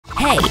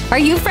Hey, are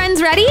you friends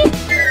ready?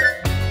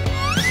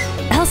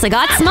 Elsa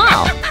got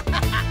small.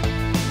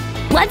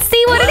 Let's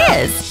see what it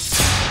is.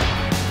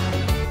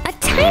 A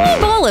tiny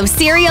bowl of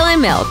cereal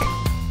and milk.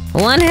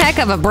 One heck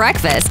of a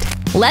breakfast.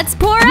 Let's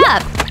pour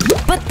up.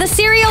 But the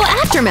cereal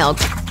after milk.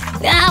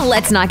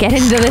 Let's not get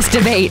into this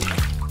debate.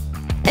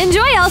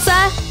 Enjoy,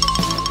 Elsa!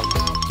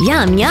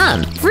 Yum,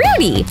 yum.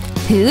 Fruity!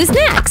 Who's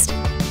next?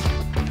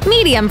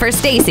 Medium for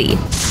Stacy.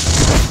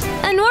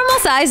 A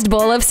normal-sized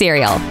bowl of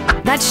cereal.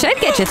 That should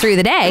get you through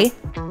the day.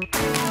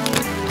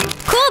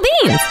 Cool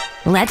beans!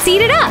 Let's eat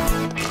it up.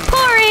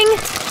 Pouring!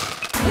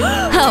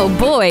 Oh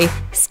boy,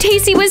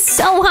 Stacy was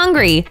so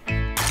hungry.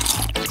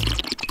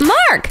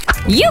 Mark,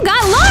 you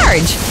got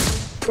large!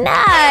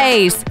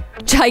 Nice!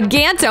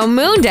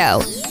 Giganto-mundo!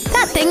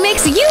 That thing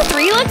makes you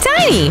three look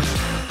tiny!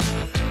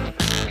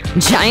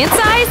 Giant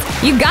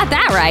size? You got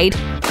that right!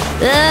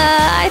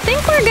 I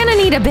think we're gonna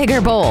need a bigger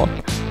bowl.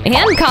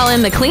 And call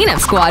in the cleanup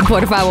squad,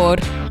 por favor.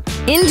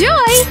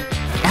 Enjoy!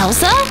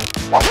 Elsa?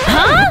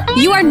 Huh?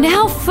 You are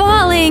now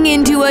falling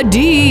into a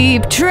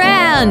deep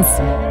trance!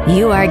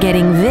 You are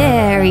getting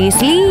very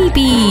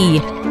sleepy.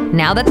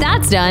 Now that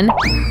that's done,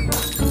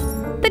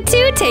 the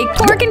two take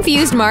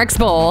poor-confused Mark's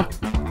bowl.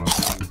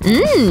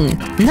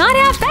 Not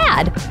half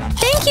bad.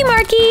 Thank you,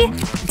 Marky.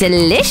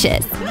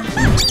 Delicious.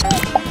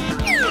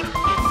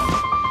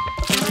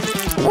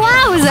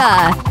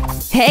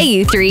 Wowza! Hey,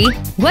 you three.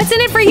 What's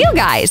in it for you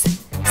guys?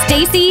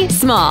 Stacy,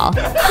 small.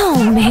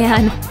 Oh,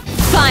 man.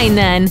 Fine,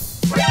 then.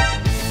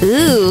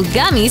 Ooh,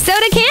 gummy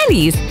soda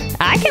candies.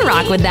 I can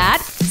rock with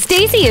that.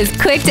 Stacy is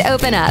quick to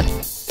open up.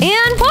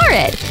 And pour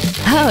it.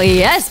 Oh,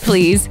 yes,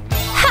 please.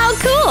 How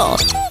cool.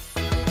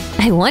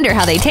 I wonder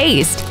how they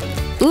taste.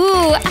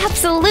 Ooh,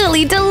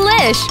 absolutely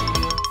delish!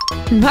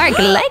 Mark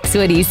likes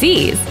what he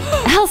sees.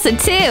 Elsa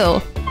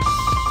too.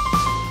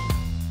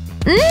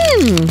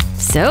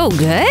 So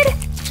good?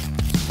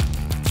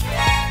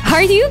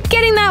 Are you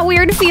getting that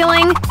weird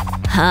feeling?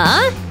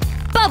 Huh?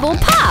 Bubble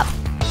pop!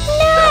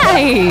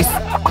 Nice!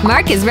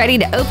 Mark is ready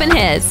to open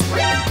his.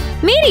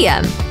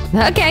 Medium.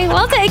 Okay,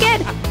 we'll take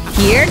it.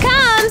 Here it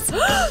comes!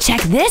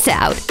 Check this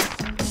out.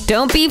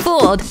 Don't be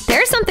fooled.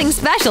 There's something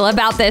special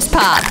about this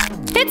pop.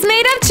 It's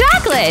made of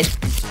chocolate!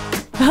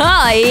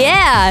 Oh,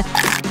 yeah!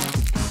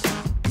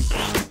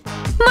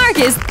 Mark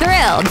is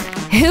thrilled.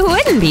 Who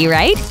wouldn't be,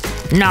 right?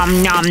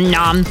 Nom nom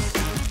nom.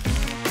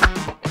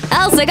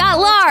 Elsa got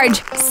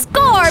large!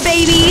 Score,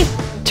 baby!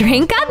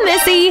 Drink up,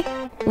 Missy!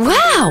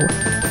 Wow!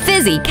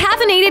 Fizzy,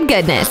 caffeinated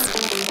goodness.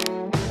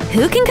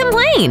 Who can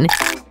complain?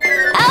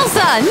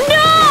 Elsa,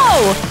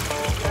 no!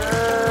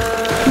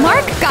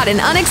 Mark got an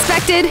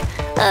unexpected,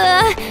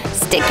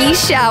 sticky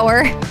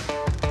shower.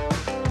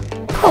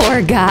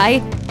 Poor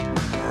guy.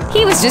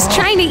 He was just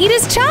trying to eat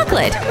his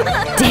chocolate.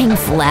 Dang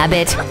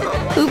flabbit.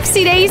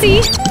 Oopsie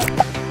daisy.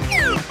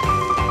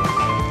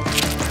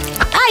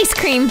 Ice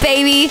cream,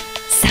 baby!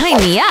 Sign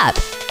me up.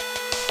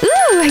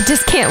 Ooh, I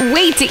just can't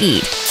wait to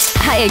eat.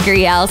 I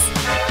agree, Else.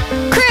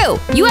 Crew,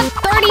 you have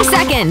 30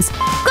 seconds.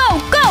 Go,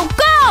 go,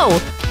 go!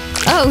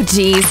 Oh,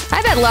 geez.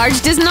 I bet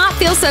Large does not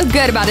feel so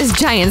good about his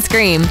giant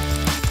scream.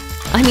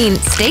 I mean,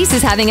 Stace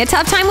is having a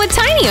tough time with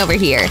Tiny over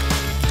here.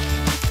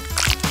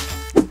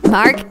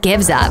 Mark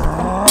gives up.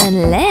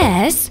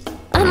 Unless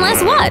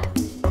what?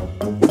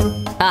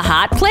 A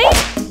hot plate?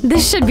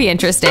 This should be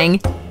interesting.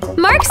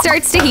 Mark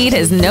starts to heat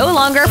his no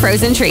longer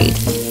frozen treat.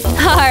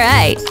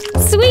 Alright,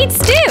 sweet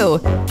stew!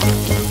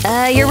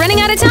 You're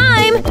running out of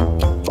time!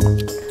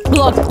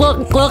 Glug,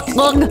 glug, glug,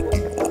 glug.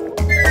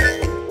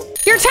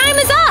 Your time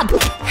is up!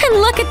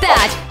 And look at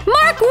that!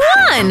 Mark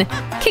won!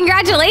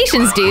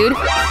 Congratulations, dude!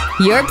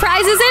 Your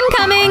prize is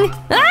incoming!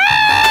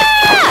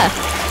 Ah!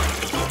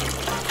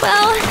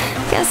 Well,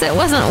 guess it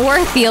wasn't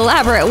worth the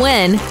elaborate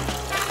win.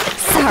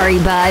 Sorry,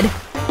 bud.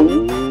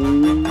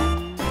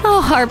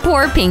 Oh, our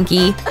poor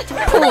Pinky.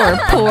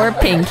 Poor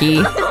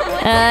Pinky.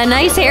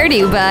 Nice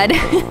hairdo, bud.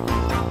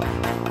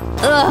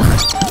 Ugh.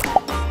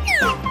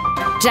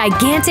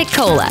 Gigantic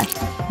cola.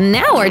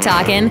 Now we're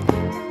talking.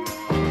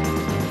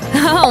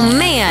 Oh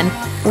man,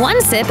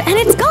 one sip and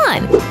it's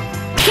gone.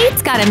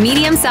 Kate's got a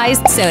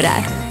medium-sized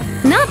soda.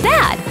 Not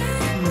bad.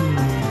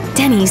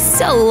 Denny's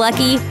so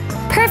lucky.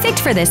 Perfect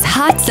for this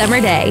hot summer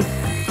day.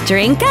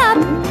 Drink up.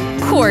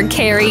 Poor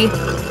Carrie.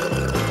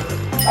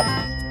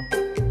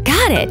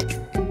 Got it.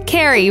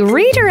 Carrie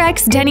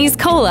redirects Denny's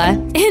cola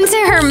into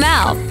her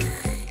mouth.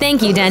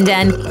 Thank you, Den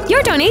Den.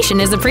 Your donation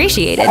is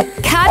appreciated.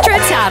 Katra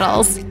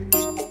tattles.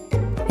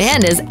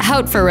 And is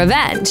out for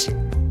revenge.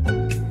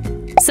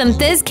 Some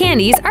fizz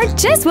candies are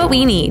just what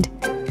we need.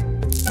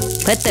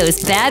 Put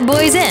those bad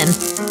boys in.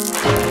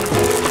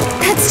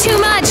 That's too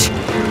much!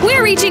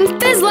 We're reaching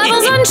fizz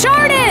levels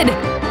uncharted!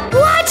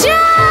 Watch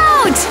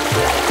out!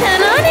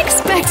 An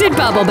unexpected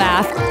bubble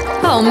bath.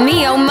 Oh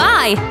me, oh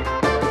my!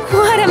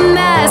 What a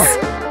mess!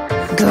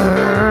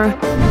 Grrr.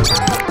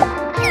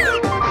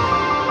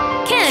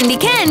 Candy,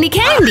 candy,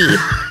 candy!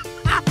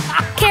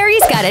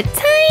 Carrie's got a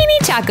tiny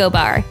choco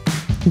bar.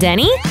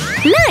 Denny?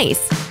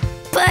 Nice!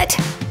 But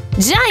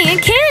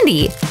giant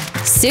candy!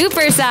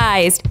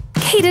 Supersized!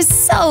 Kate is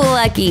so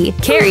lucky.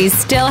 Carrie's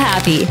still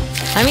happy.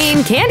 I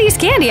mean, candy's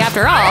candy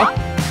after all.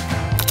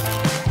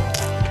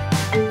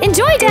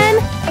 Enjoy, Den!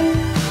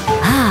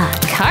 Ah,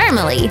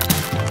 caramely.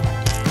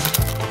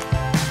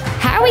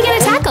 How are we gonna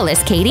tackle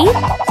this, Katie?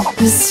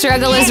 The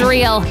struggle is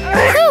real.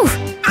 Whew.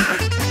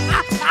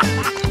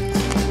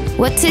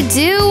 What to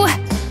do?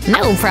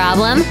 No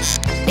problem.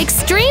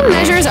 Extreme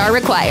measures are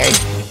required.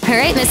 All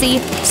right, Missy,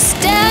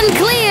 stand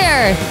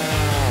clear!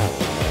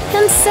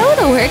 And so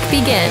the work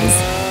begins.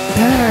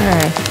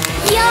 Brr.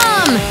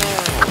 Yum!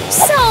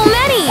 So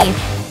many!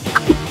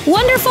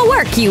 Wonderful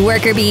work, you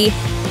worker bee.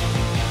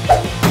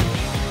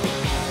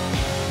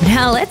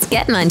 Now let's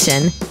get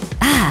munchin'.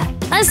 Ah,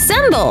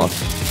 assemble!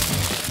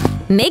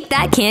 Make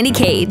that candy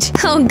cage.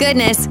 Oh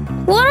goodness,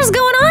 what is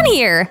going on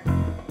here?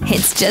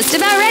 It's just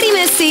about ready,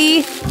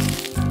 Missy.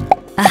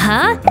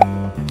 Uh-huh.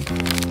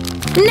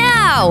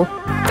 Now!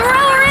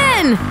 Throw her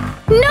in!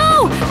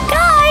 No!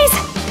 Guys!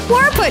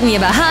 We're putting you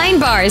behind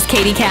bars,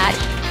 Katy Cat.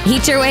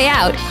 Eat your way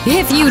out,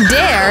 if you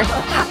dare.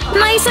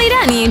 Nicely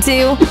done, you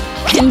two.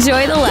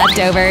 Enjoy the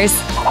leftovers.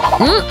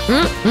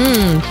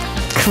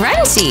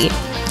 Crunchy.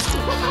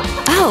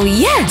 Oh,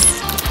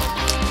 yes!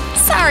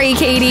 Sorry,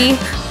 Katie.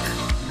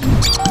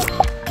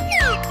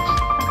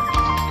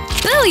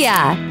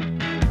 Booyah!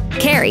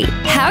 Carrie,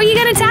 how are you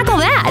gonna tackle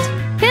that?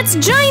 It's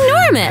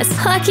ginormous!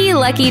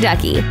 Lucky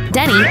ducky.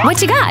 Denny,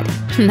 what you got?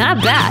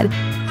 Not bad.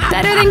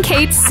 Better than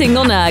Kate's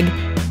single nug.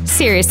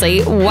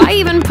 Seriously, why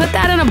even put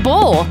that in a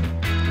bowl?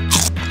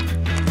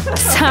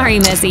 Sorry,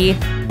 Missy.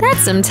 That's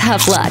some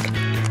tough luck.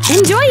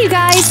 Enjoy, you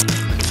guys!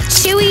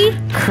 Chewy,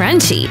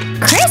 crunchy,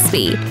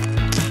 crispy.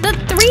 The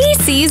 3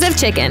 C's of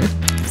chicken.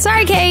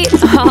 Sorry, Kate.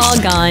 All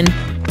gone.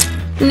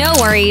 No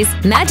worries.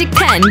 Magic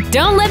pen,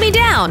 don't let me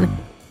down.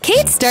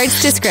 Kate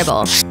starts to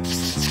scribble.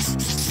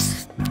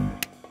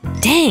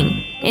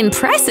 Dang,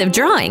 impressive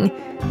drawing.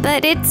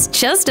 But it's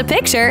just a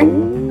picture.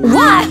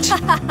 Watch!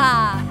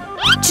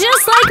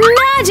 Just like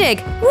magic!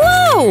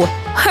 Whoa!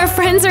 Our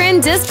friends are in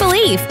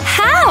disbelief.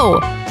 How?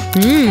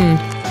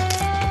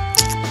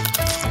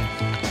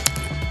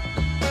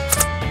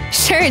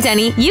 Sure,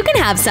 Denny, you can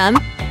have some.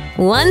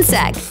 1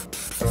 sec.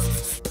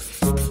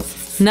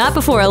 Not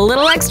before a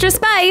little extra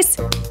spice.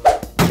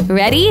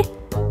 Ready?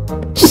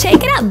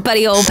 Shake it up,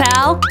 buddy old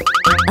pal.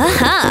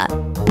 Uh-huh.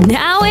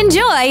 Now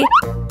enjoy.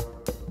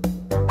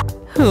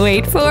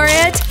 Wait for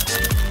it.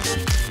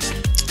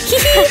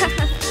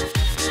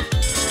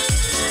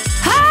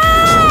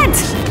 Hot!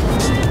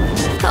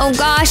 Oh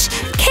gosh,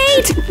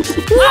 Kate!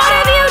 What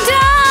have you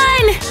done?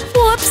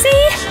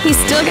 Whoopsie! You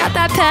still got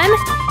that pen?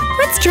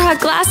 Let's draw a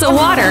glass of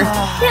water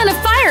and a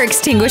fire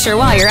extinguisher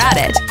while you're at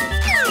it.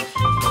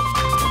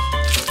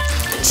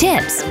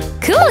 Chips.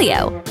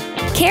 Coolio.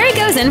 Carrie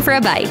goes in for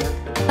a bite.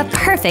 A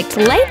perfect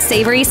light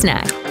savory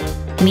snack.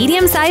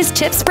 Medium-sized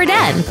chips for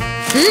Den.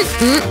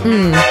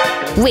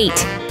 Wait,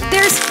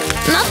 there's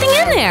nothing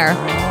in there.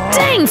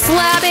 Dang,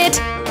 Flabbit!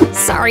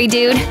 Sorry,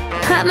 dude.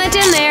 Not much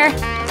in there.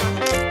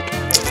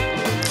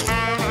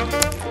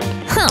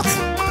 Huh.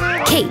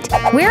 Kate,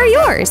 where are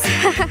yours?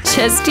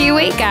 Just you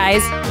wait,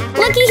 guys.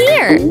 Looky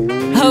here.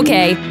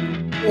 Okay.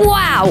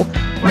 Wow,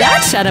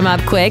 that shut him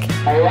up quick.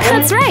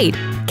 That's right.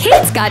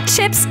 Kate's got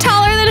chips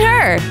taller than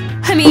her.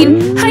 I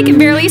mean, I can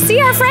barely see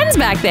our friends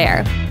back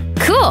there.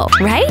 Cool,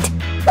 right?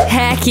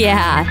 Heck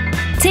yeah.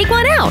 Take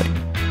one out.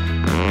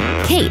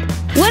 Kate,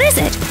 what is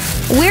it?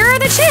 Where are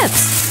the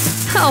chips?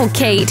 Oh,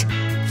 Kate.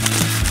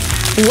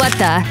 What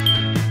the?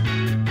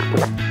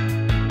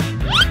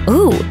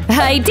 Ooh,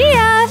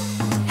 idea!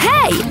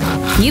 Hey,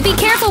 you be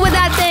careful with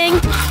that thing.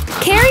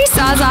 Carrie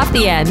saws off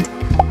the end.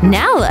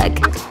 Now look,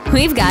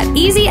 we've got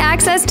easy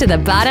access to the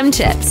bottom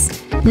chips.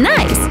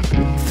 Nice.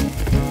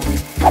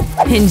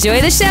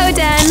 Enjoy the show,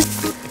 Den.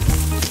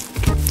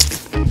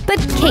 But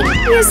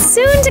Kate is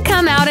soon to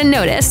come out and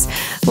notice.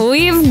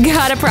 We've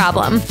got a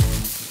problem.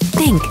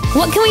 Think,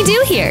 what can we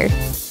do here?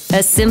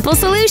 A simple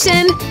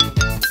solution.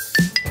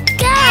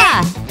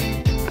 Gah!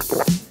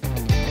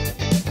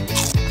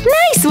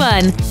 Nice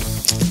one!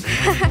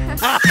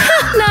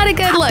 Not a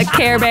good look,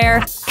 Care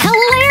Bear.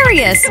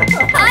 Hilarious!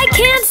 I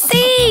can't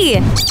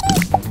see!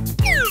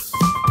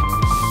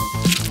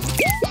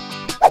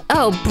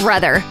 Oh,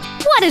 brother.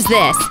 What is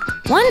this?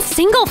 One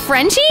single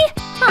Frenchie?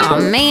 Oh,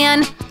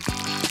 man.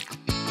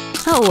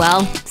 Oh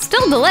well,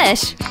 still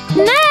delish.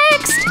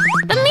 Next!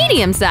 The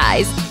medium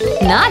size.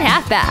 Not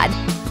half bad.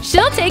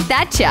 She'll take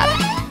that chip.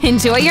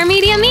 Enjoy your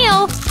medium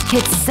meal.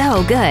 It's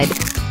so good,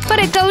 but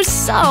it goes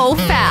so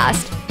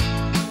fast.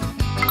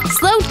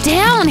 Slow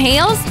down,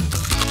 Hales.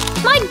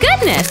 My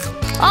goodness,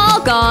 all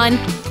gone.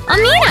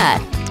 Amina!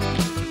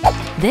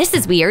 This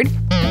is weird.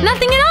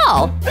 Nothing at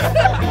all.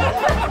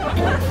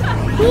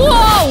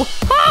 Whoa!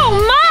 Oh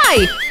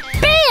my!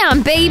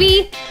 Bam,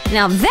 baby!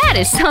 Now that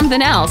is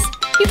something else.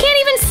 You can't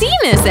even see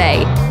Miss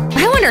A.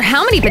 I wonder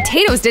how many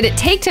potatoes did it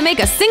take to make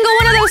a single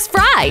one of those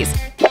fries?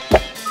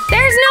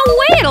 There's no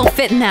way it'll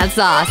fit in that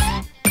sauce.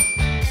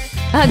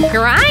 A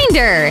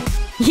grinder!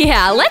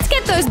 Yeah, let's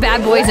get those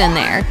bad boys in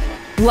there.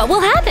 What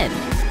will happen?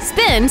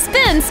 Spin,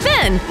 spin,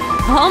 spin!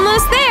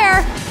 Almost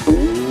there!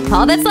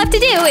 All that's left to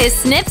do is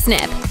snip,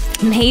 snip.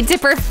 Made to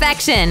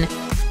perfection.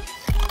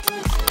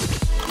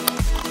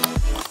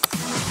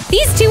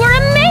 These two are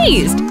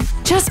amazed!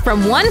 Just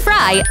from one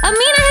fry,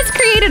 Amina has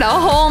created a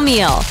whole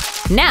meal.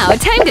 Now,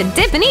 time to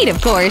dip and eat,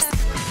 of course.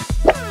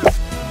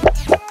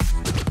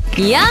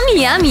 Yum,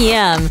 yum,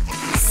 yum.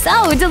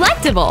 So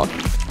delectable.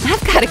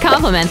 I've got to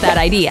compliment that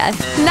idea.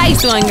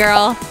 Nice one,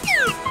 girl.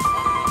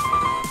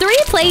 3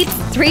 plates,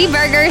 3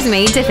 burgers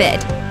made to fit.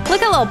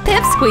 Look at little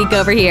pipsqueak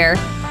over here.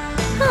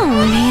 Oh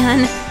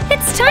man,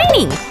 it's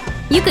tiny.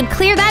 You could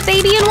clear that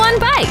baby in 1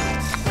 bite.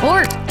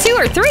 Or 2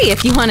 or 3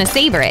 if you want to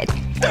savor it.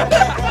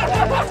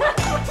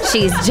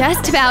 She's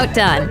just about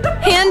done.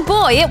 And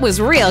boy, it was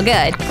real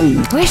good.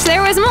 Wish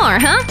there was more,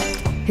 huh?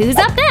 Who's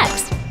up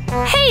next?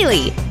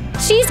 Haley.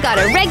 She's got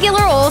a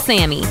regular old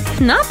Sammy.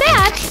 Not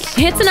bad.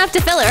 It's enough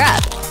to fill her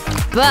up.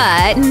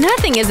 But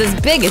nothing is as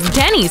big as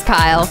Denny's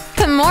pile.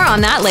 More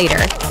on that later.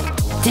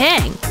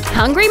 Dang,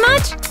 hungry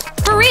much?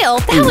 For real,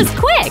 that was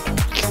quick.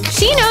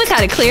 She knows how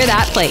to clear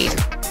that plate.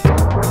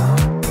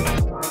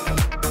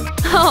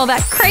 Oh,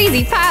 that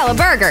crazy pile of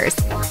burgers.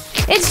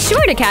 It's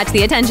sure to catch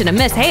the attention of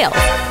Miss Hale.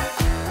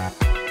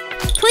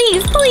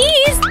 Please,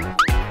 please!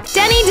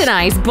 Denny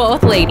denies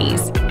both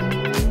ladies.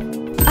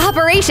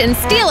 Operation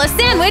Steal a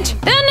Sandwich,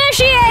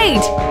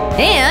 initiate!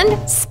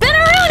 And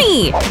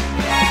spin-a-rooney!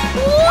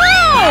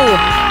 Whoa!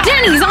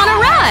 Denny's on a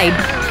ride!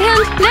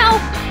 And now,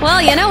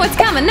 well, you know what's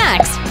coming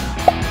next.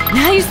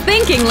 Nice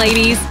thinking,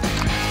 ladies.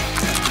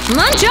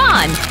 Munch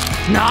on!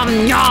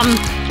 Nom nom!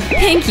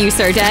 Thank you,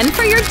 Sir Den,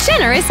 for your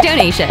generous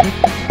donation.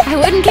 I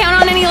wouldn't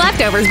count on any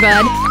leftovers,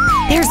 bud.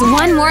 There's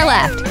 1 more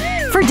left.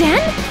 For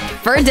Den?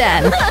 For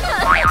Den.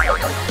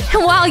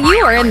 While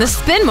you were in the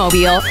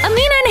spin-mobile,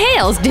 Amina and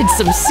Hales did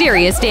some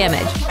serious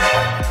damage.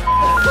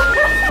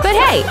 But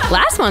hey,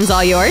 last one's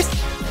all yours.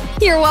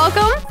 You're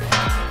welcome.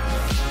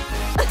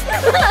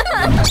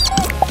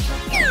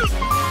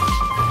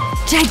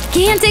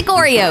 Gigantic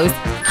Oreos!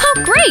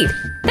 Oh great!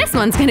 This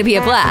one's gonna be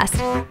a blast.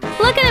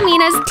 Look at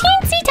Amina's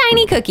teensy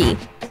tiny cookie.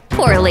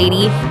 Poor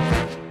lady.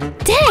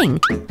 Dang!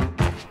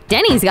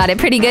 Denny's got it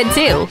pretty good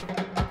too.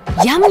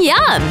 Yum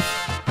yum!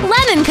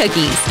 Lemon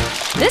cookies.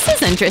 This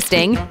is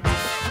interesting.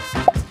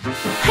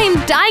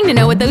 I'm dying to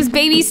know what those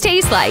babies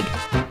taste like.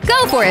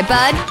 Go for it,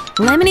 bud.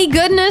 Lemony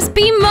goodness,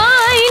 be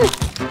mine!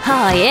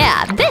 Oh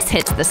yeah, this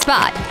hits the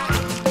spot.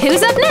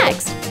 Who's up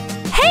next?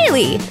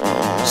 Haley!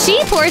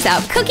 She pours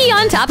out cookie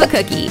on top of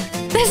cookie.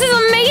 This is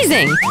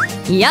amazing!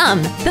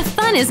 Yum! The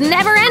fun is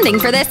never ending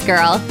for this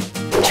girl.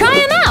 Try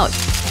them out!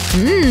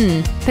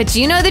 But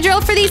you know the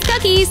drill for these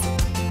cookies.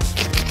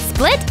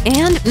 Split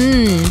and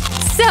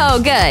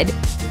so good.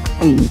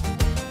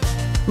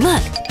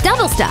 Look,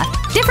 double stuff,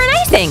 different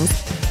icings.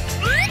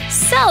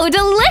 So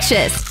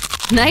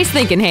delicious! Nice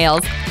thinking,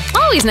 Hales.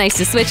 Always nice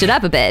to switch it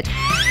up a bit.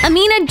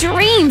 Amina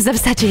dreams of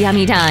such a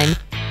yummy time.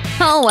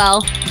 Oh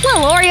well,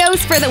 little Oreos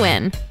for the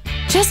win.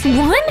 Just 1?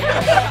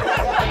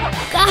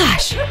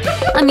 Gosh!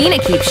 Amina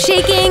keeps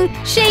shaking,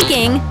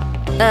 shaking.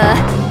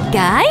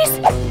 Guys?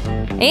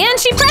 And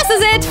she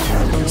presses it!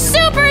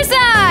 Super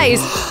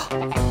size!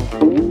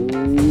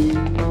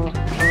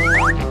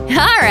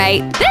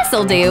 Alright,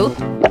 this'll do.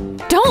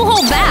 Don't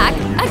hold back.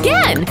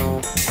 Again!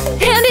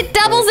 And it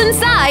doubles in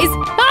size.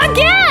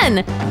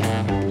 Again!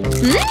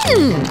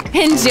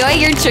 Enjoy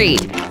your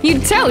treat. You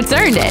totes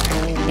earned it.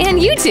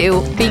 And you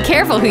two, be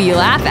careful who you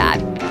laugh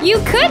at. You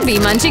could be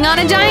munching on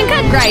a giant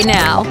cook right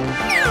now.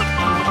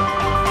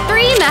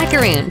 3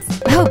 macaroons.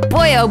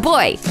 Oh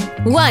boy,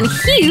 1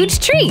 huge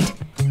treat.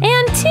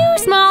 And 2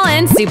 small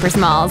and super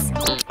smalls.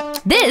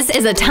 This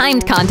is a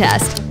timed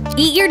contest.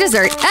 Eat your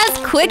dessert as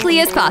quickly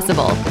as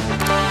possible.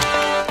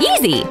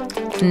 Easy.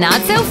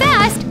 Not so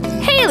fast.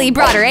 Haley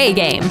brought her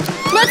A-game.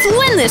 Let's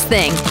win this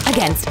thing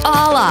against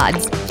all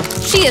odds.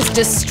 She is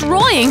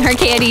destroying her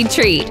candied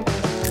treat.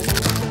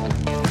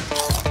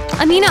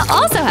 Amina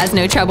also has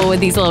no trouble with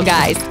these little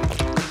guys.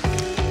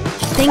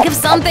 Think of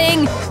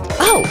something.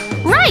 Oh,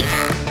 right!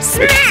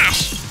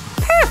 Smash!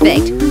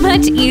 Perfect!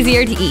 Much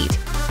easier to eat.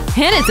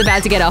 And it's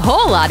about to get a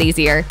whole lot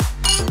easier.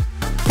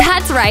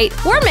 That's right,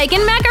 we're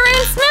making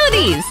macaroon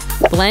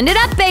smoothies! Blend it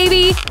up,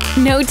 baby!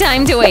 No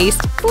time to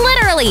waste.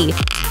 Literally!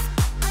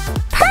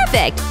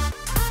 Perfect!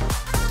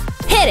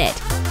 Hit it!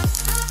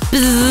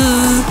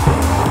 Bzzz.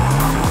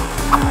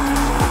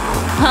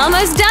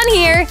 Almost done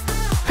here!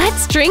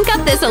 Let's drink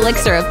up this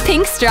elixir of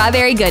pink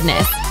strawberry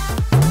goodness.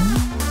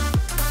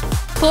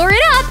 Pour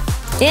it up!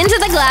 Into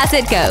the glass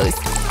it goes.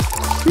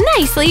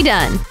 Nicely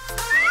done!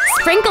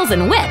 Sprinkles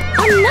and whip,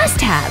 a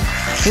must-have!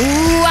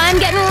 Ooh, I'm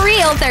getting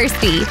real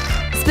thirsty!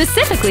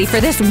 Specifically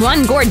for this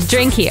one gourd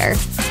drink here.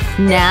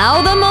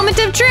 Now the moment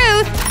of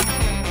truth!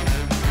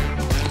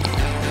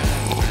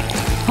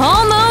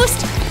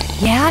 Almost!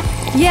 Yeah,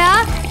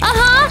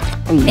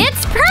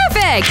 It's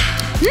perfect!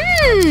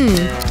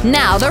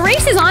 Now the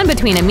race is on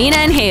between Amina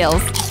and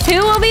Hales.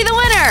 Who will be the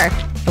winner?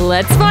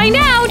 Let's find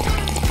out!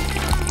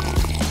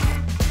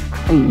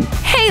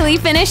 Haley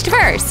finished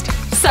first.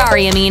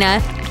 Sorry,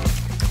 Amina.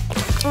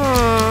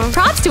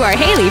 Props to our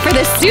Haley for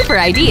this super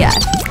idea.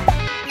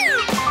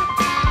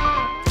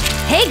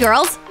 Hey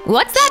girls,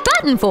 what's that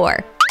button for?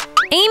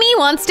 Amy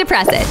wants to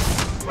press it.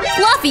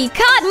 Fluffy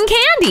cotton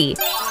candy!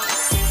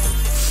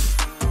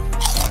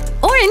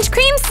 Orange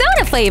cream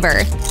soda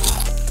flavor!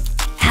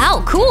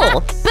 How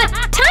cool,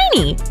 but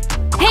tiny!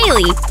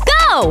 Haley,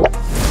 go!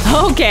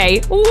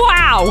 Okay,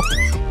 wow!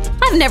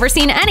 I've never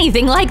seen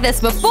anything like this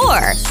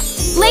before!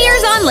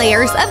 Layers on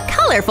layers of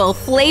colorful,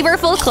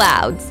 flavorful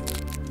clouds.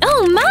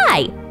 Oh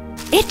my!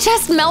 It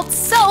just melts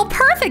so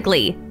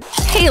perfectly!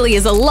 Haley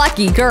is a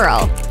lucky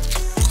girl.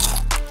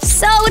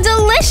 So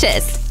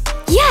delicious!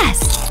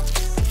 Yes!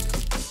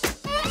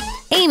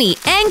 Amy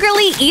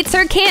angrily eats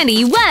her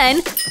candy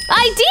when…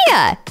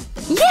 Idea!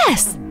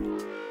 Yes!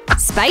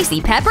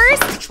 Spicy peppers?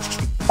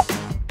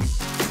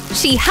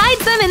 She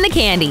hides them in the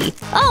candy.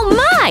 Oh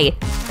my!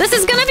 This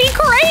is gonna be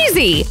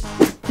crazy!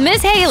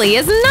 Miss Haley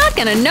is not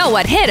gonna know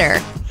what hit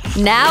her.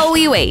 Now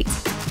we wait.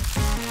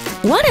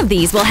 One of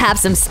these will have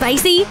some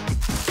spicy.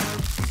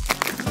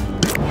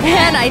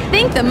 And I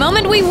think the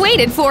moment we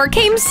waited for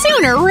came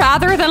sooner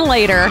rather than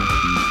later.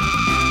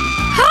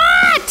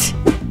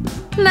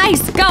 Hot!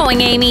 Nice going,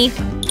 Amy.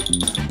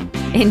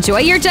 Enjoy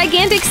your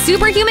gigantic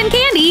superhuman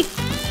candy.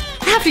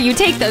 After you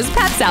take those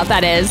peps out,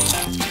 that is.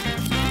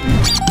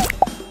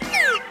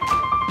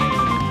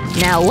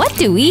 Now what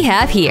do we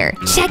have here?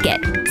 Check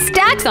it.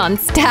 Stacks on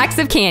stacks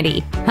of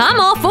candy. I'm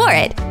all for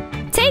it.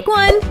 Take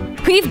one.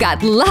 We've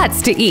got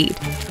lots to eat.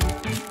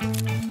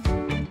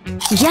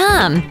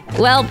 Yum!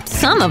 Well,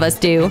 some of us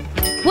do.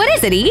 What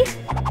is it, E?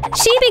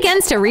 She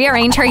begins to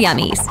rearrange her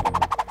yummies.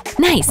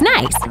 Nice,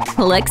 nice.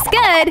 Looks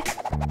good.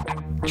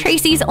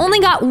 Tracy's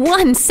only got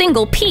one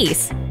single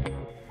piece.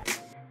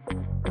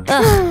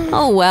 Ugh,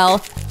 oh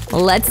well.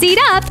 Let's eat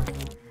up.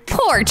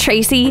 Poor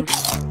Tracy.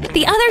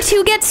 The other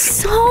two get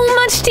so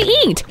much to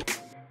eat.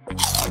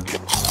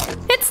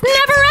 It's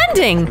never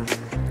ending.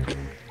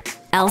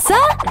 Elsa?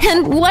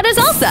 And what is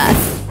Elsa?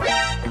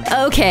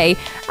 Okay,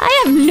 I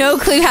have no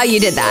clue how you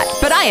did that,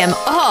 but I am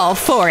all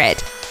for it.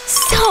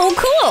 So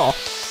cool!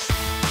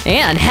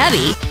 And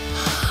heavy.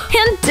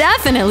 And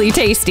definitely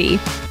tasty.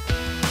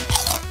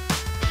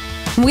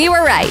 We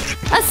were right.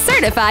 A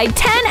certified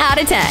 10 out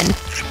of 10.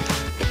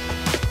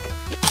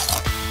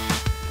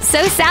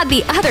 So sad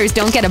the others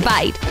don't get a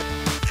bite.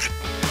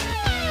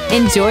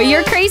 Enjoy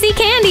your crazy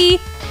candy!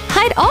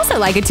 I'd also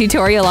like a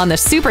tutorial on the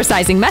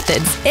supersizing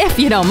methods, if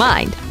you don't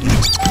mind.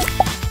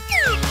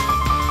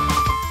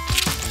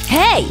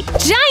 Hey!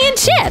 Giant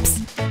chips!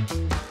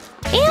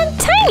 And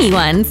tiny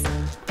ones!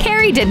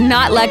 Carrie did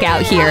not luck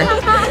out here.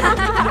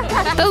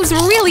 Those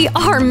really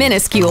are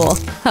minuscule.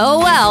 Oh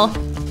well.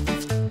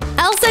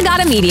 Elsa got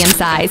a medium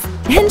size,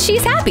 and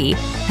she's happy.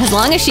 As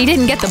long as she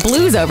didn't get the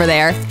blues over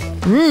there.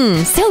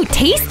 Mmm, so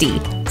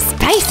tasty!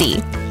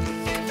 Spicy!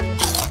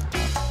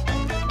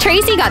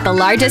 Tracy got the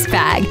largest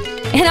bag,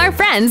 and our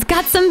friends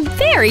got some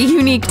very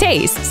unique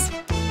tastes.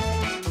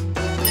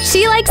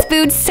 She likes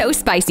foods so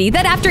spicy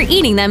that after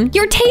eating them,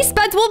 your taste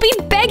buds will be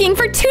begging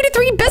for 2 to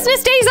 3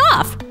 business days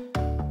off!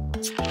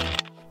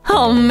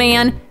 Oh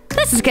man,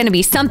 this is gonna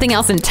be something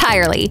else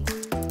entirely.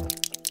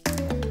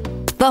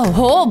 The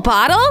whole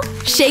bottle?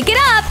 Shake it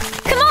up!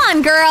 Come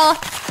on, girl!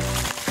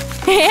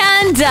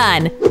 And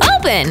done!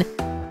 Open!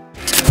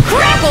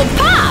 Crackle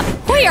pop!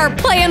 We are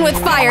playing with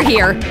fire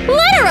here!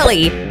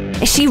 Literally!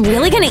 Is she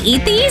really gonna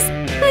eat these?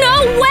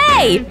 No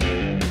way!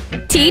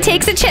 T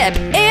takes a chip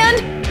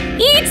and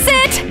eats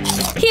it!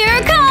 Here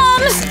it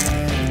comes!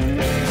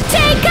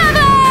 Take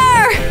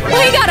cover!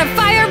 We got a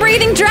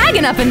fire-breathing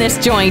dragon up in this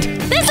joint!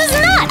 This is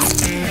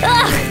nuts!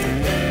 Ugh!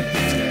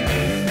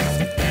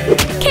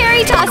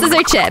 Carrie tosses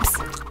her chips.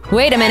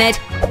 Wait a minute.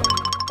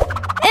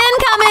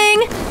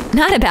 Incoming!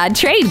 Not a bad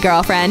trade,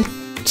 girlfriend.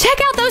 Check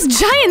out those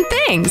giant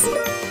things!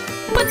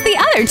 Puts the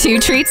other 2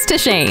 treats to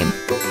shame.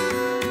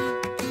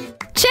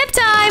 Chip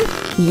time!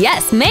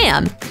 Yes,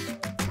 ma'am!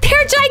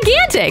 They're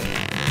gigantic!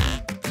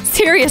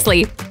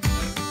 Seriously.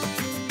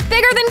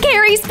 Bigger than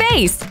Carrie's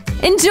face!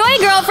 Enjoy,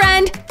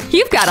 girlfriend!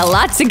 You've got a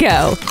lot to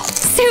go.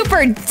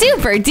 Super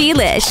duper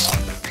delish!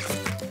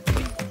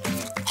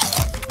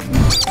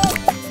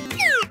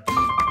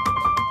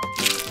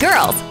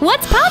 Girls,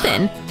 what's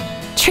poppin'?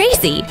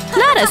 Tracy,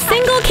 not a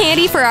single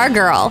candy for our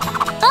girl.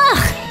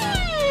 Ugh!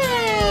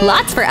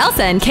 Lots for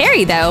Elsa and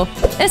Carrie, though.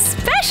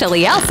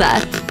 Especially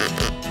Elsa.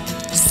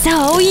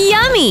 So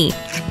yummy!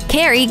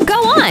 Carrie, go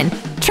on!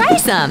 Try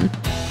some!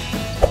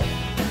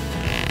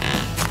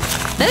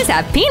 Those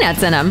have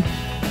peanuts in them.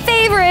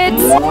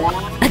 Favorites!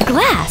 A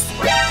glass!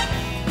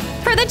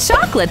 For the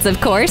chocolates, of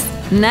course.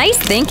 Nice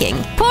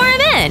thinking. Pour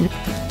them in.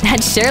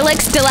 That sure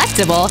looks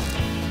delectable.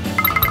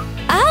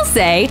 I'll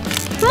say,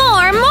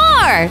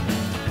 more!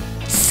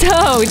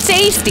 So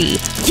tasty!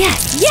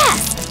 Yes,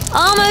 yes!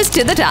 Almost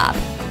to the top.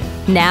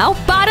 Now,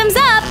 bottoms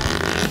up!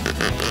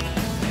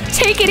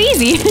 Take it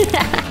easy!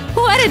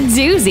 What a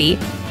doozy!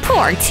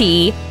 Poor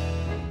T.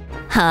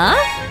 Huh?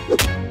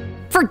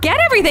 Forget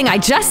everything I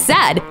just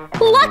said!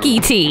 Lucky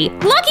T!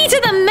 Lucky to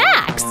the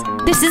max!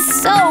 This is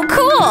so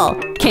cool!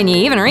 Can you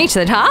even reach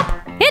the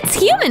top? It's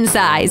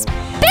human-sized!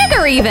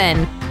 Bigger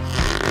even!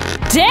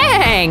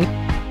 Dang!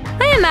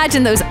 I I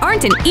imagine those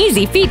aren't an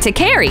easy feat to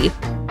carry.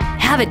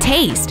 Have a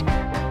taste.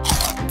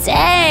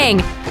 Dang,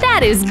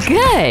 that is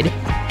good.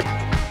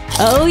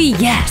 Oh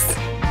yes.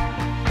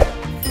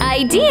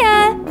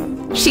 Idea!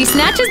 She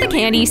snatches the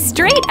candy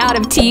straight out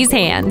of T's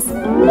hands.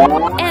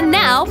 And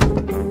now,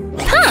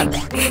 pump!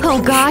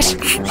 Oh gosh,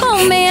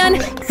 oh man.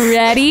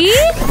 Ready?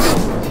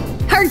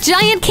 Her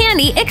giant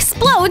candy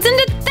explodes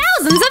into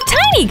thousands of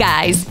tiny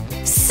guys.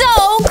 So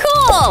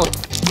cool!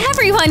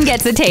 Everyone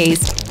gets a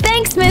taste.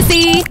 Thanks,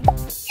 Missy.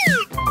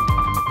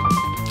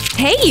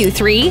 Hey, you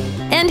three.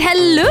 And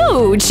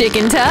hello,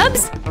 chicken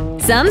tubs.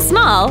 Some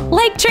small,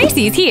 like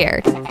Tracy's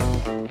here.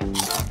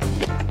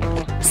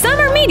 Some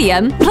are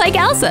medium, like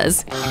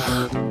Elsa's.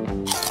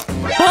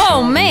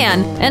 Oh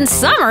man, and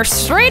some are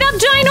straight up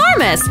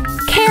ginormous!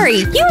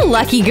 Carrie, you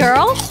lucky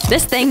girl!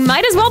 This thing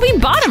might as well be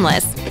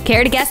bottomless.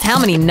 Care to guess how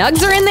many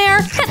nugs are in there?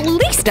 At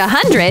least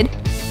 100!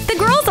 The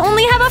girls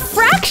only have a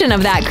fraction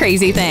of that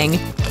crazy thing.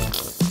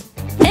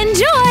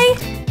 Enjoy!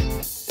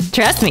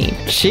 Trust me,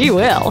 she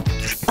will.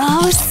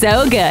 Oh,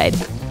 so good.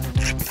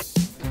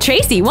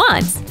 Tracy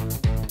wants.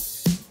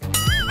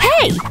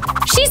 Hey!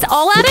 She's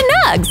all out of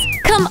nugs!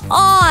 Come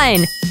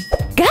on!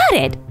 Got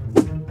it!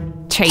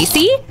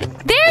 Tracy?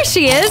 There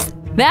she is!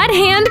 That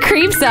hand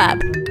creeps up.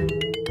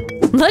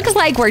 Looks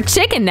like we're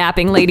chicken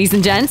napping, ladies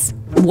and gents.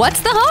 What's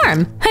the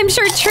harm? I'm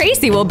sure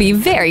Tracy will be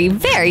very,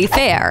 very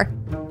fair.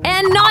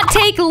 And not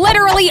take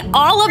literally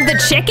all of the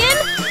chicken?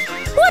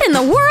 What in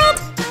the world?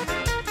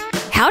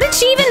 How did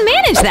she even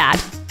manage that?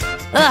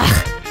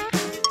 Ugh.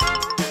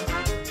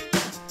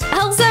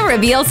 Elsa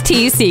reveals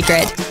T's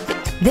secret.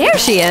 There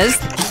she is.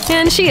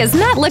 And she is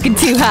not looking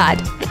too hot.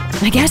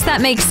 I guess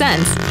that makes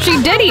sense.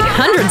 She did eat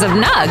hundreds of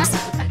nugs.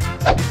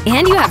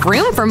 And you have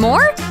room for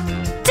more?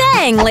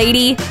 Dang,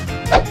 lady!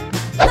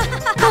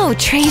 Oh,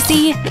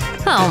 Tracy.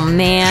 Oh,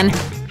 man.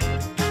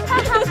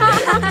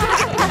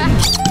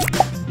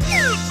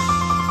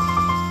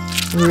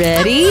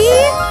 Ready?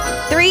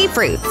 3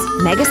 fruits.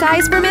 Mega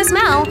size for Miss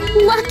Mel.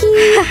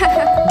 Lucky!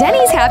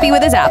 Denny's happy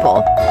with his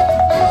apple.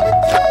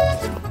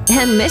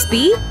 And Miss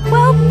B?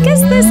 Well,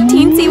 guess this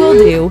teensy will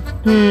do.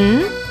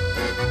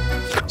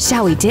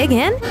 Shall we dig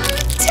in?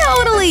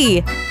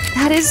 Totally!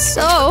 That is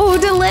so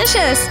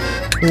delicious!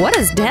 What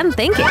is Den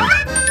thinking?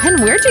 And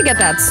where'd you get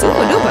that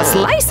super-duper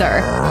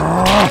slicer?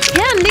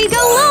 Candy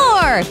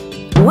galore!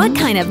 What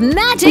kind of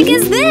magic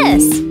is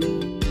this?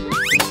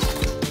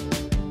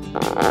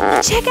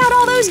 Check out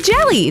all those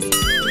jellies!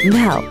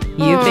 Mel,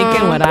 you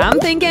thinking what I'm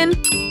thinking?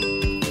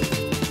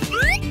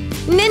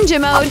 Ninja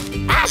mode,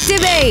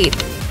 activate!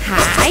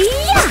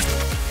 Hi-ya!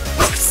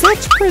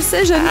 Such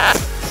precision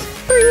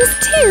brings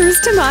tears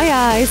to my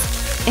eyes.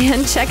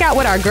 And check out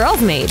what our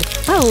girls made.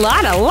 A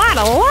lot of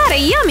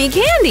yummy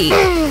candy.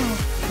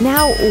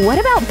 Now, what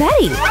about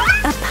Betty?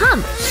 A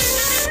pump.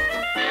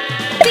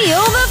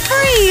 Feel the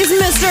freeze,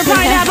 Mr.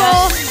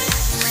 Pineapple!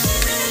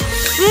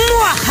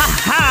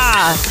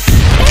 Mwahaha!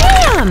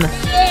 Bam!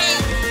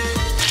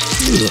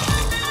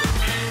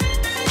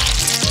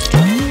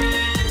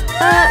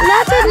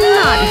 That did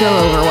not go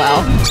over well.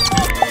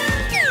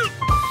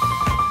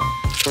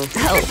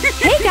 Oh,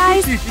 hey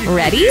guys!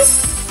 Ready?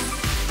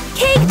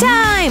 Cake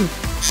time!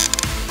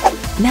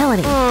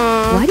 Melanie,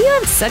 why do you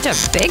have such a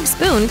big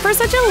spoon for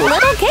such a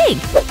little cake?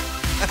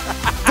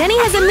 Denny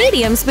has a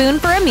medium spoon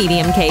for a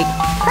medium cake.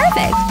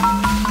 Perfect!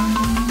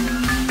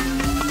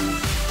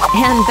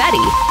 And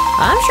Betty,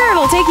 I'm sure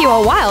it'll take you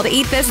a while to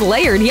eat this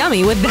layered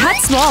yummy with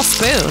that small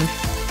spoon.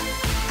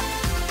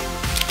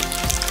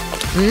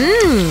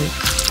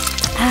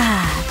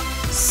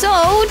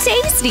 So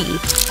tasty!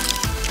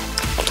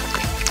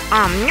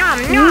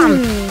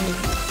 Nom.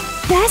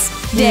 Best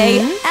day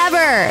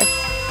ever!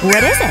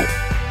 What is it?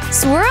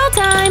 Swirl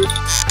time!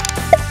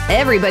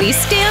 Everybody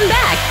stand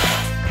back!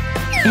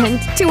 And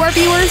to our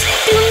viewers,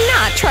 do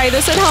not try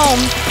this at home!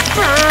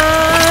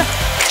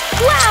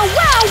 Wow!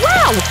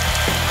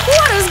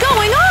 What is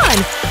going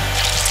on?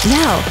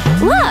 No,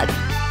 look!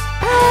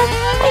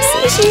 I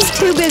see she's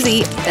too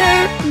busy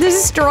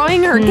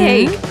destroying her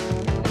cake.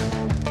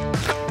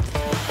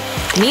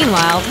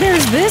 Meanwhile,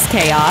 there's this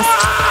chaos.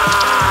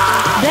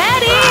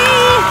 Betty!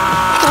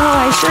 Oh,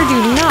 I sure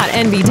do not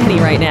envy Denny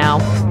right now.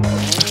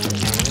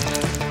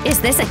 Is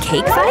this a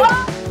cake fight?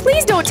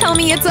 Please don't tell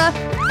me it's a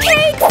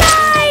cake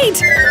fight!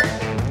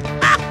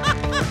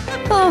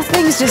 Oh,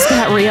 things just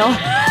got real.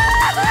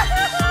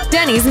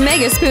 Denny's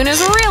mega spoon is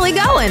really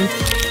going.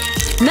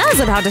 Mel's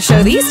about to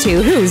show these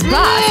two who's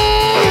boss.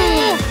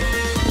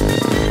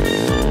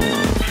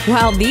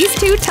 While these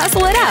two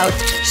tussle it out,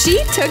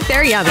 she took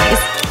their yummies.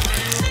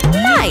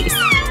 Nice!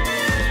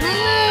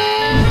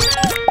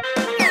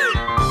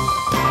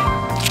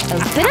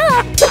 Open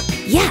up!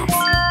 Yes!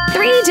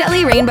 3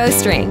 jelly rainbow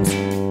strings.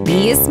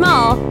 B is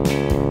small.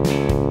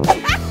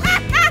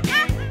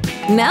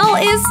 Mel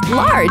is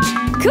large.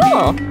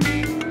 Cool!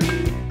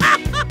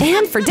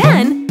 And for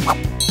Den…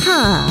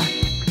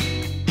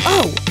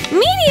 Oh,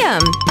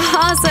 medium!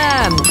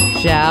 Awesome!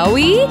 Shall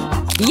we?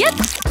 Yep!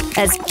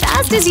 As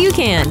fast as you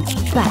can.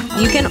 But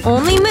you can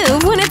only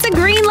move when it's a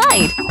green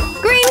light.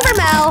 Green for more,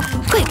 Mel!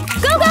 Quick,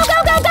 go, go,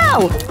 go, go,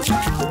 go!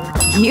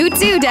 You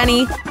too,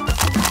 Denny.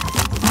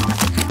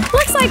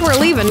 Looks like we're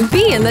leaving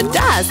B in the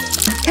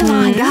dust. Come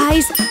on,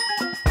 guys.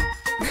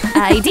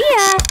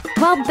 Idea!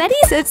 While Betty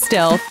sits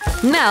still,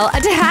 Mel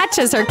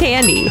attaches her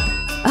candy.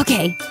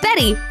 Okay,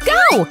 Betty,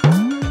 go!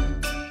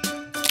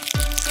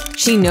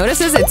 She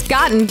notices it's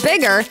gotten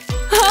bigger.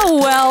 Oh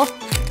well.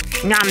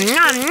 Nom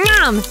nom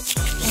nom!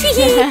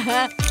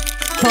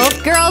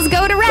 Both girls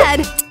go to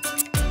red.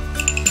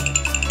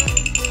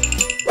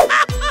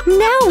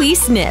 Now we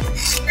snip.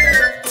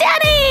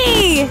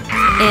 Denny!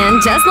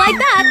 And just like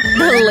that,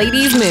 the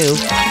ladies move.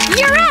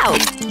 You're out!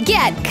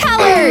 Get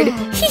colored!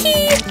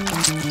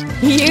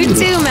 You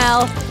too,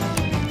 Mel.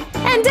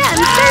 And then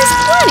there's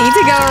plenty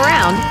to go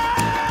around.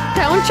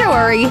 Don't you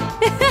worry.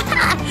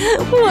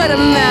 What a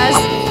mess.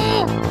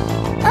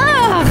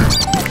 Ugh.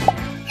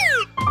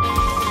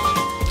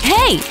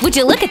 Hey, would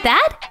you look at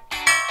that?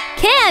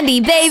 Candy,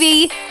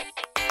 baby!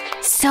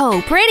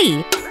 So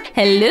pretty.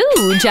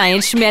 Hello,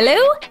 giant schmello.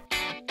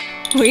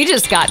 We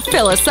just got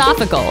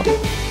philosophical.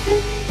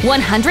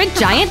 100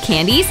 giant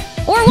candies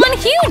or one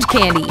huge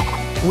candy?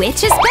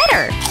 Which is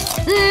better?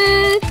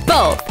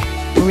 Both.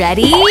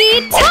 Ready,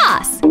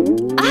 toss!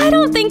 I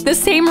don't think the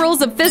same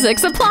rules of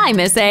physics apply,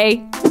 Miss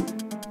A.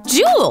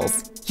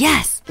 Jewels!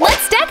 Yes,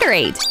 let's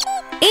decorate!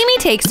 Amy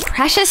takes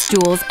precious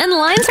jewels and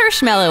lines her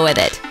schmello with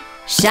it.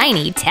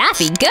 Shiny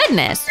taffy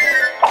goodness!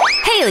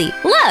 Haley,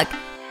 look!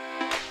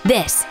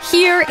 This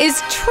here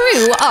is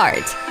true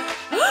art.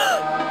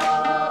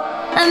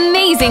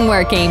 Amazing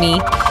work, Amy.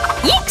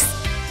 Yeeks!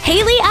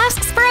 Haley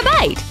asks for a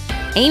bite.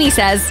 Amy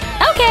says,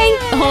 okay,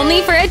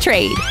 only for a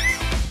trade.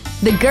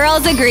 The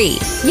girls agree.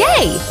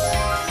 Yay!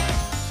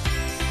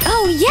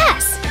 Oh,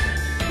 yes!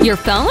 Your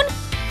phone?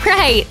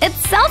 Right,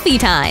 it's selfie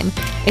time.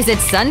 Is it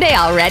Sunday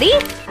already?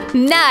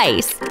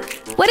 Nice!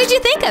 What did you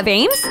think of,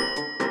 Ames?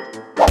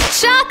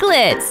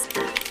 Chocolates!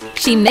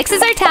 She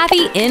mixes her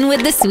taffy in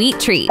with the sweet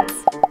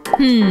treats.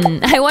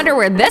 I wonder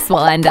where this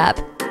will end up.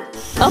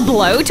 A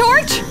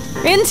blowtorch?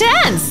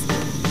 Intense!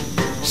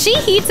 She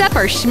heats up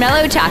her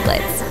schmello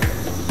chocolates.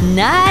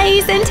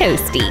 Nice and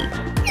toasty.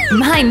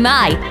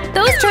 My,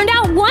 those turned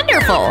out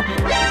wonderful!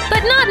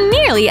 But not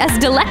nearly as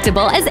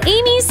delectable as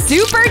Amy's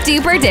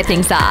super-duper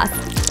dipping sauce.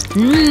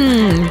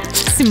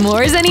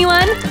 S'mores,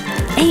 anyone?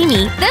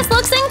 Amy, this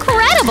looks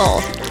incredible!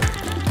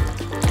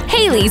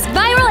 Haley's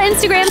viral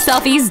Instagram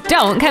selfies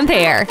don't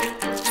compare.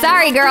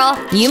 Sorry, girl,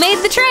 you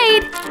made the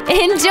trade.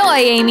 Enjoy,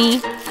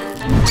 Amy.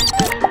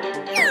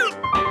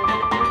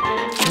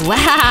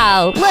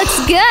 Wow,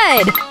 looks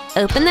good.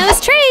 Open those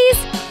trays.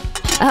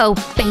 Oh,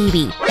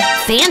 baby,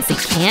 fancy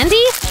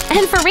candy?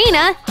 And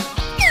Farina,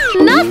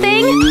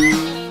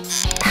 nothing.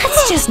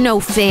 That's just no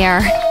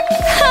fair.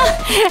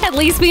 At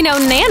least we know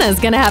Nana's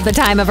gonna have the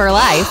time of her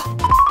life.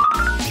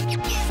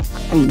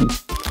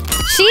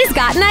 She's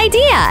got an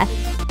idea.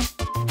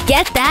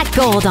 Get that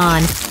gold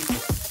on.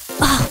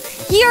 Oh,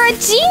 you're a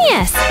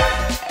genius!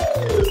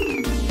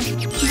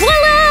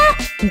 Voila!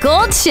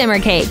 Gold shimmer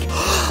cake.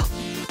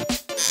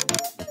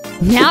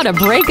 Now to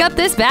break up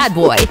this bad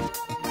boy.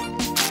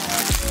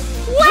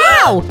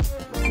 Wow!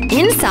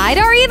 Inside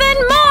are even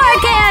more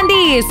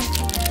candies!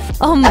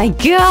 Oh my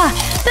god,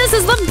 this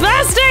is the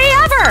best day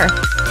ever!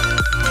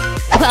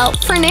 Well,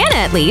 for Nana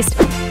at least.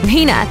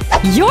 Rena,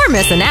 you're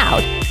missing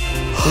out.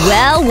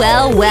 Well,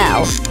 well,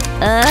 well.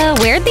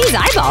 Where'd these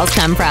eyeballs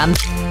come from?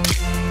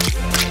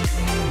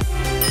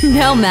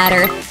 No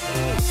matter.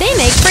 They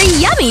make for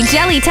yummy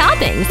jelly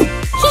toppings.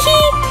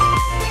 Hee-hee!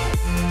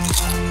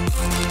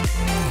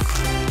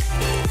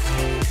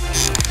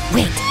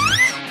 Wait.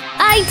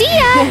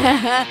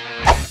 Idea!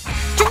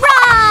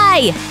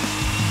 Dry!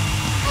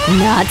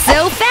 Not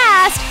so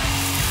fast!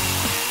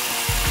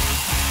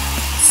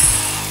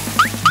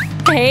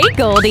 Hey,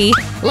 Goldie.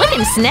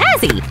 Looking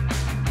snazzy.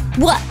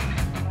 What?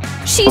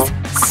 She's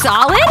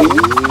solid?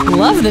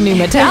 Love the new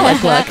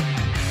metallic look.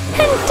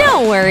 And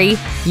don't worry,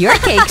 your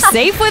cake's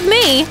safe with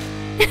me.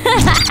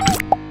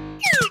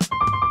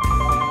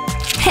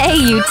 Hey,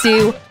 you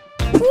two.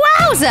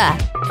 Wowza!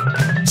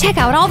 Check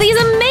out all these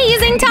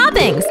amazing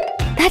toppings.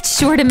 That's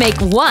sure to make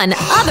one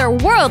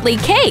otherworldly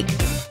cake.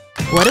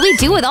 What do we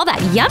do with all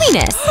that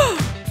yumminess?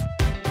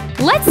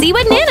 Let's see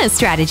what Nana's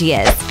strategy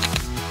is.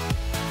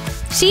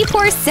 She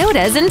pours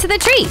sodas into the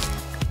treat.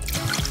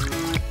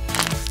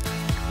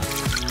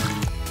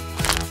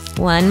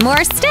 One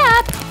more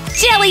step.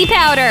 Jelly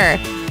powder!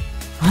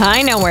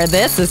 I know where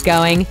this is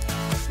going.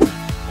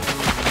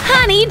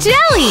 Honey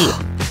jelly!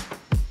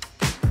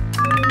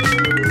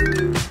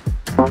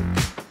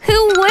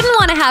 Who wouldn't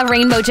want to have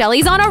rainbow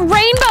jellies on a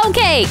rainbow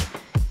cake?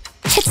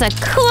 It's a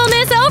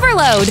coolness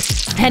overload!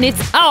 And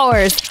it's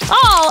ours!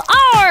 All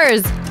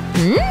ours!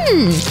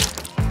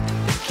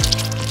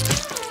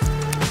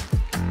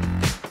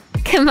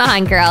 Come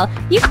on, girl.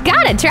 You've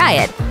gotta try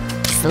it.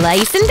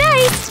 Slice and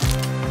dice.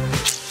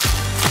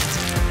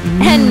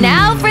 And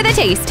now for the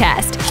taste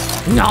test.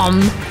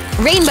 Nom!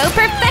 Rainbow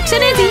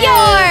perfection is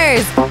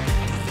yours!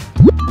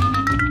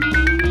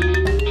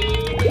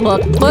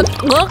 Look,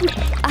 look, look!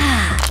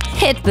 Ah,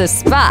 hit the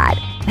spot.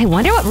 I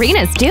wonder what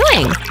Rena's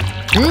doing.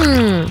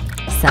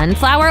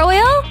 Sunflower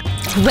oil?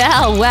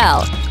 Well,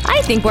 well,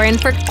 I think we're in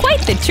for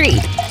quite the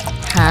treat.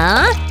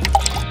 Huh?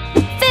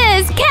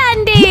 Fizz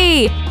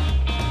candy!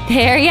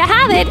 There you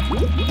have it.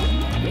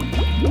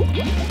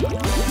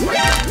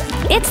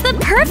 It's the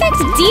perfect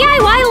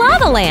DIY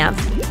lava lamp.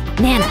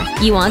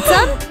 Nana, you want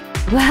some?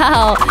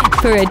 Well,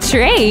 for a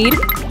trade.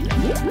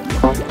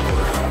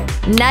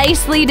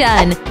 Nicely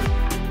done.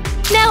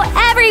 Now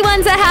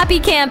everyone's a happy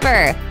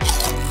camper.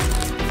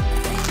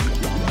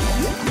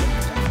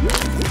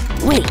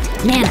 Wait,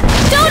 Nana,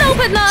 don't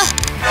open the…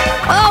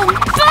 Oh,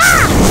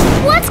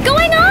 bah! What's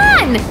going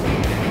on?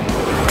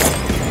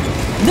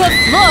 The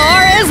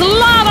floor is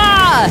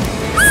lava!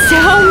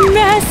 So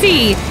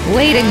messy!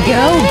 Way to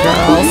go,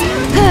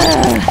 girls.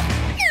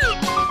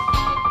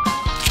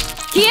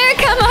 Here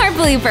come our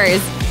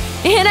bloopers.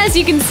 And as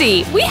you can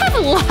see, we have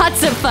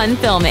lots of fun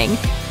filming.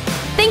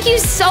 Thank you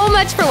so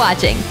much for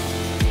watching.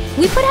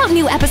 We put out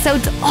new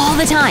episodes all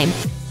the time.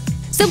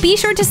 So be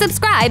sure to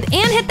subscribe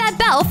and hit that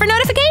bell for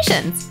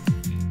notifications.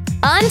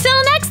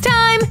 Until next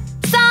time,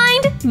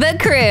 signed, The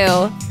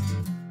Crew.